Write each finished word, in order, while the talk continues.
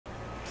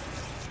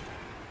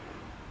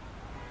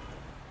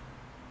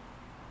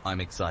I'm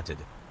excited.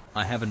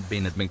 I haven't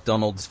been at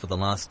McDonald's for the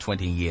last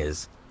 20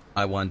 years.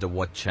 I wonder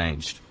what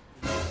changed.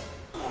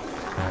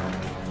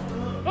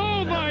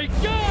 Oh my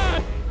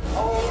god!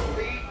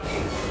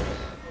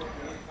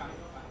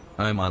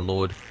 Oh my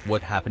lord,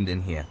 what happened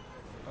in here?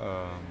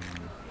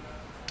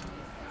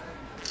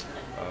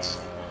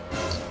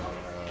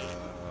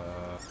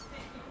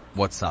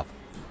 What's up?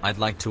 I'd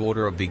like to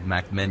order a Big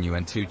Mac menu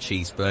and 2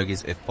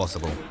 cheeseburgers if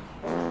possible.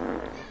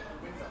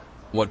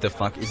 What the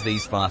fuck is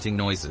these farting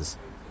noises?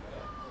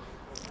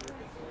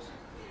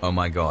 Oh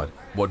my god,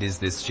 what is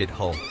this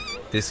shithole?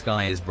 This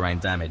guy is brain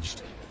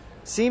damaged.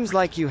 Seems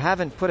like you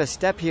haven't put a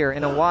step here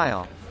in a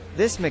while.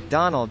 This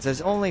McDonald's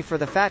is only for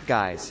the fat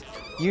guys.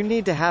 You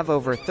need to have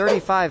over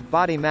 35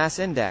 body mass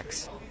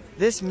index.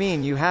 This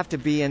mean you have to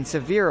be in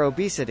severe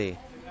obesity.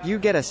 You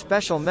get a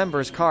special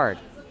member's card.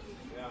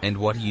 And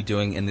what are you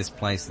doing in this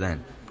place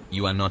then?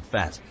 You are not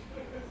fat.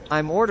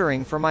 I'm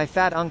ordering for my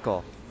fat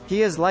uncle.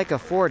 He is like a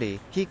 40,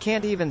 he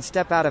can't even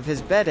step out of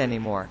his bed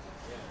anymore.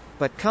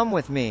 But come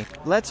with me,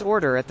 let's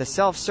order at the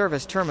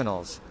self-service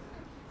terminals.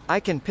 I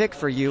can pick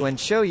for you and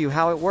show you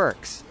how it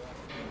works.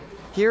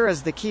 Here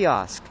is the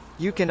kiosk.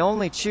 You can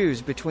only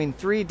choose between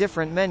 3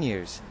 different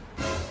menus.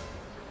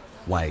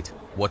 Wait,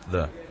 what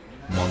the?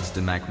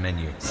 Monster Mac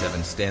menu,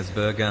 7 stairs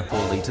burger, 4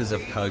 liters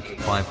of Coke,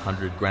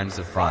 500 grams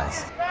of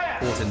fries.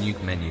 Quarter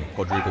nuke menu,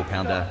 quadruple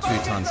pounder, 2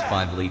 times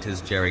 5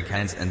 liters jerry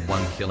cans and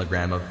 1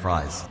 kilogram of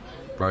fries.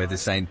 Bro,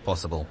 this ain't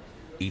possible.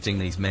 Eating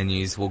these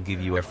menus will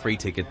give you a free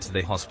ticket to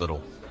the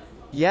hospital.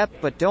 Yep,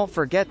 but don't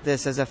forget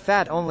this is a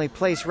fat-only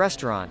place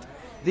restaurant.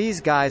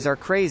 These guys are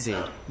crazy.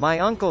 My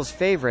uncle's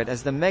favorite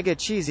is the mega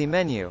cheesy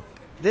menu.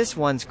 This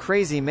one's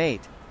crazy,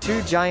 mate.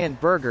 2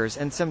 giant burgers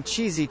and some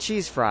cheesy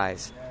cheese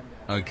fries.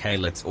 Okay,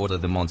 let's order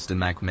the Monster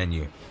Mac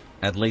menu.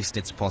 At least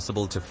it's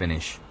possible to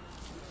finish.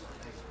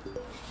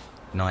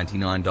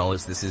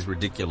 $99, this is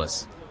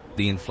ridiculous.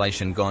 The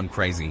inflation gone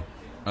crazy.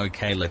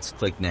 Okay, let's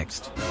click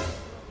next.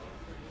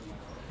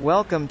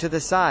 Welcome to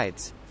the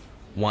sides.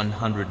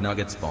 100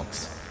 nuggets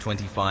box,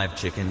 25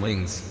 chicken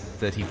wings,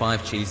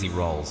 35 cheesy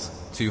rolls,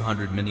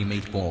 200 mini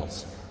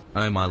meatballs.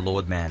 Oh my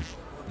lord, man.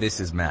 This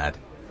is mad.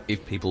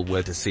 If people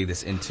were to see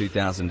this in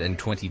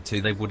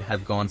 2022 they would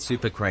have gone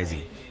super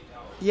crazy.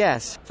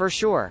 Yes, for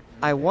sure.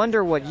 I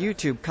wonder what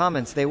YouTube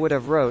comments they would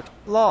have wrote,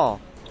 lol.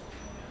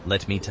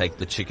 Let me take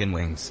the chicken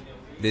wings.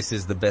 This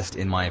is the best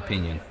in my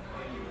opinion.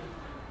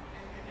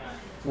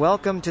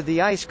 Welcome to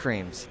the ice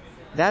creams.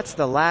 That's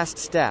the last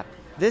step.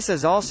 This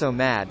is also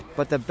mad,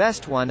 but the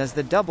best one is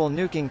the double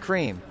nuking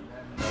cream.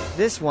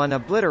 This one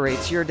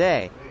obliterates your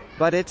day.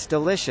 But it's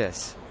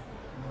delicious.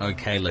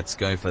 Okay, let's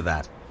go for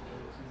that.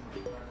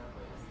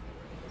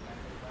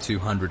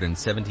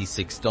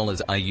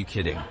 $276, are you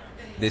kidding?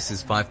 This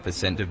is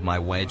 5% of my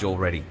wage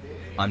already.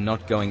 I'm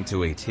not going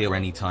to eat here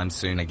anytime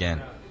soon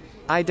again.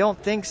 I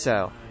don't think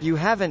so. You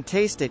haven't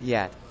tasted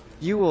yet.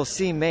 You will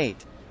see,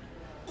 mate.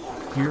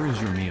 Here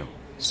is your meal,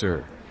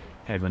 sir.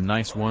 Have a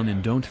nice one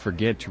and don't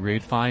forget to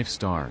rate 5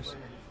 stars.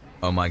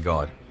 Oh my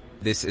god.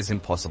 This is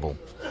impossible.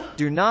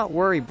 Do not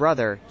worry,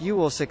 brother, you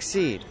will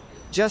succeed.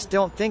 Just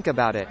don't think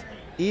about it.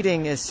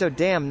 Eating is so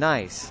damn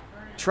nice.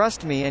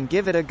 Trust me and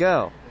give it a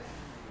go.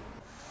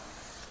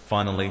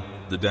 Finally,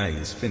 the day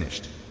is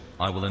finished.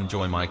 I will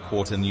enjoy my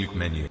quarter nuke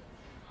menu.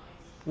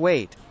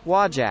 Wait,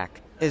 Wojak,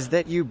 is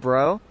that you,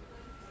 bro?